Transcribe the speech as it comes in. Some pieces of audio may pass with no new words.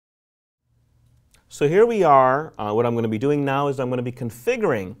So here we are. What I'm going to be doing now is I'm going to be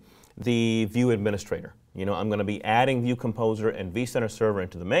configuring the View Administrator. I'm going to be adding View Composer and vCenter Server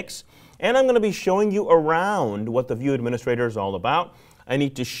into the mix, and I'm going to be showing you around what the View Administrator is all about. I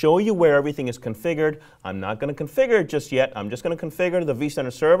need to show you where everything is configured. I'm not going to configure it just yet. I'm just going to configure the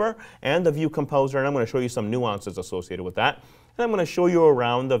vCenter Server and the View Composer, and I'm going to show you some nuances associated with that. And I'm going to show you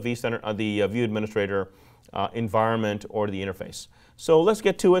around the View Administrator environment or the interface. So let's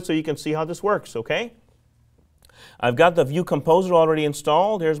get to it so you can see how this works, okay? I've got the View Composer already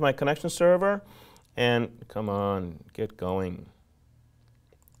installed. Here's my connection server. And come on, get going.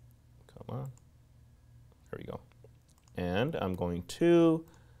 Come on. There we go. And I'm going to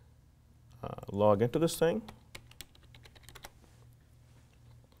log into this thing.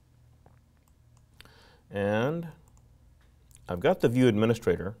 And I've got the View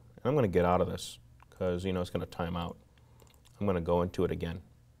Administrator. And I'm going to get out of this because it's going to time out. I'm going to go into it again.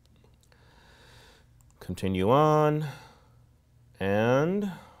 Continue on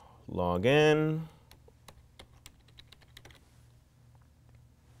and log in.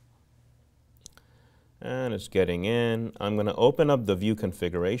 And it's getting in. I'm going to open up the View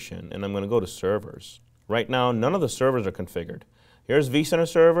configuration and I'm going to go to servers. Right now, none of the servers are configured. Here's vCenter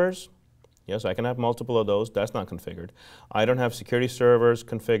servers. Yes, I can have multiple of those. That's not configured. I don't have security servers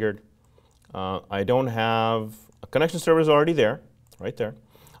configured. I don't have a connection server is already there, right there.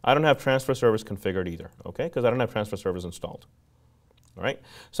 I don't have transfer servers configured either, okay, because I don't have transfer servers installed. All right,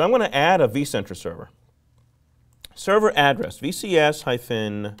 so I'm going to add a vCenter server. Server address,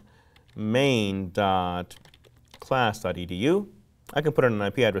 vcs-main.class.edu. I can put in an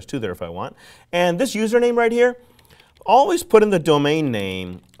IP address too there if I want. And this username right here, always put in the domain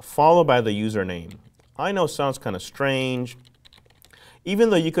name followed by the username. I know it sounds kind of strange,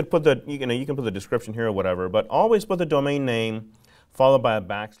 even though you could put the, you can put the description here or whatever, but always put the domain name followed by a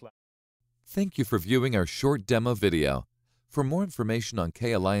backslash. Thank you for viewing our short demo video. For more information on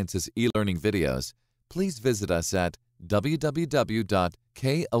K-Alliance's e-learning videos, please visit us at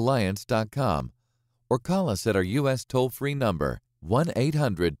www.kalliance.com or call us at our U.S. toll-free number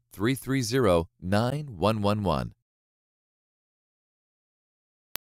 1-800-330-9111.